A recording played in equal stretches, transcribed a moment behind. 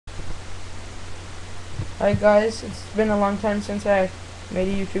Hi guys, it's been a long time since I made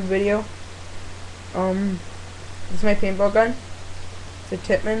a YouTube video. This is my paintball gun. It's a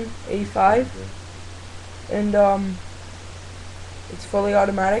Tippmann A-5, and it's fully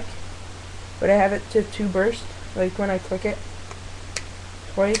automatic, but I have it to 2 burst, like when I click it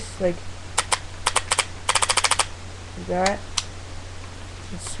twice, like that.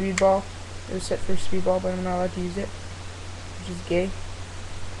 It's speedball. It was set for speedball, but I'm not allowed to use it, which is gay.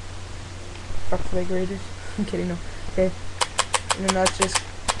 Fuck flag raiders. I'm kidding, no. Okay. And then that's just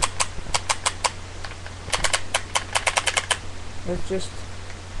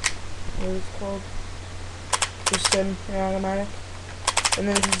what it's called. Just semi-automatic. And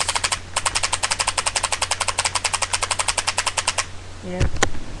then this is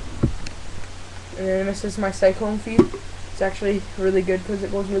and then this is my cyclone feed. It's actually really good because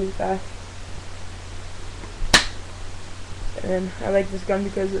it goes really fast. And I like this gun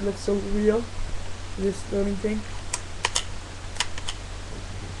because it looks so real. This loading thing.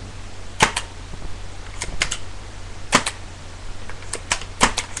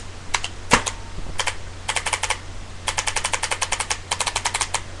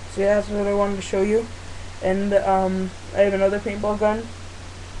 So yeah, that's what I wanted to show you. And I have another paintball gun.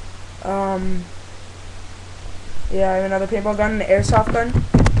 Yeah, I have another paintball gun, an airsoft gun,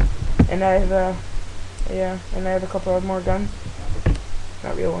 and I have and I have a couple of more guns.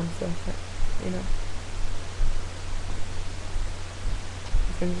 Not real ones though, but you know.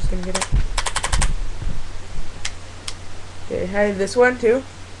 I'm just gonna get it. Okay, I have this one too.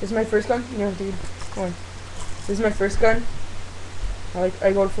 This is my first gun. No, dude, come on. This is my first gun. I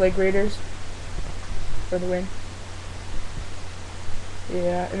go to flag raiders for the win.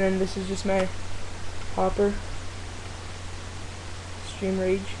 Yeah, and then this is just my hopper. Extreme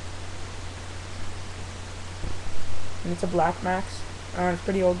Rage. And it's a Black Max. It's a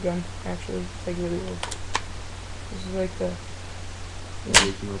pretty old gun, actually. It's like really old. This is like the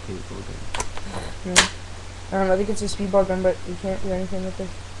original paintball gun. Yeah. I don't know, I think it's a speedball gun, but you can't do anything with it.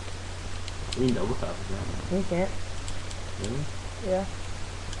 You can double tap with that. You can't. Really? Yeah.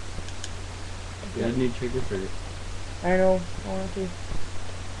 You had a new trigger for it. I know, I want to.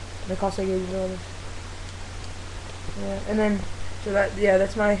 It costs like $80. Yeah, and then, so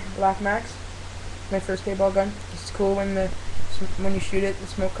that's my Black Max. My first paintball gun. It's cool when when you shoot it, the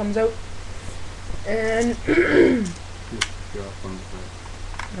smoke comes out. And You're off on the front.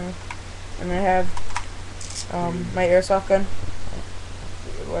 no. And I have my airsoft gun.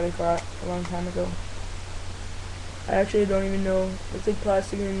 What I got a long time ago. I actually don't even know. It's like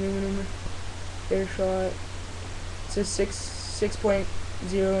plastic and aluminum air shot. It's a 6.0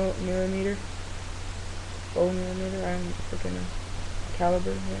 millimeter. 4 millimeter. I'm freaking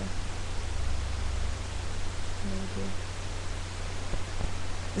caliber. Yeah.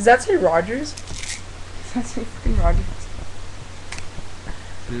 Does that say Rogers? Does that say freaking Rogers?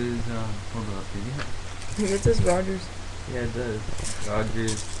 This is hold up, did you? I think it says Rogers. Yeah, it does.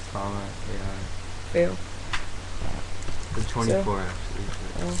 Rogers, comma, AR. Fail. The 24 actually.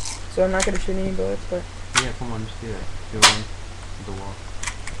 Oh. So I'm not gonna shoot any bullets, but Yeah, come on, just do that. Do one to the wall.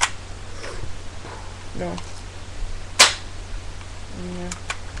 no. Yeah.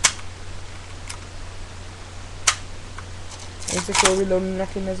 It's a cool reloading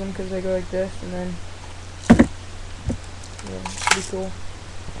mechanism because I go like this and then it's pretty cool.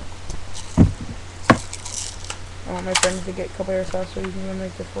 I want my friends to get a couple airsoft so we can run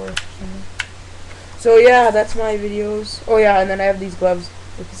like the forest or something. So yeah, that's my videos. Oh yeah, and then I have these gloves.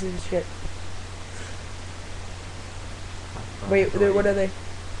 They're pieces of shit. Wait, what are they?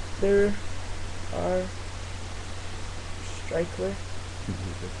 They're Striker.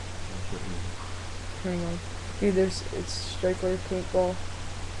 Hang on. Dude, it's Striker paintball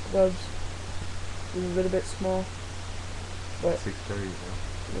gloves. They're a little bit small, but 630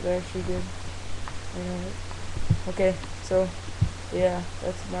 though. they're actually good. I know it. Okay, so yeah,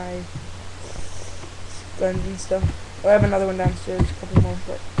 that's my guns and stuff. Oh, I have another one downstairs, a couple more,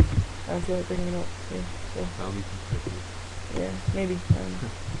 but I don't feel like bringing it up here. So That'll be completely. yeah, maybe.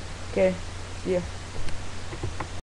 Okay, see ya.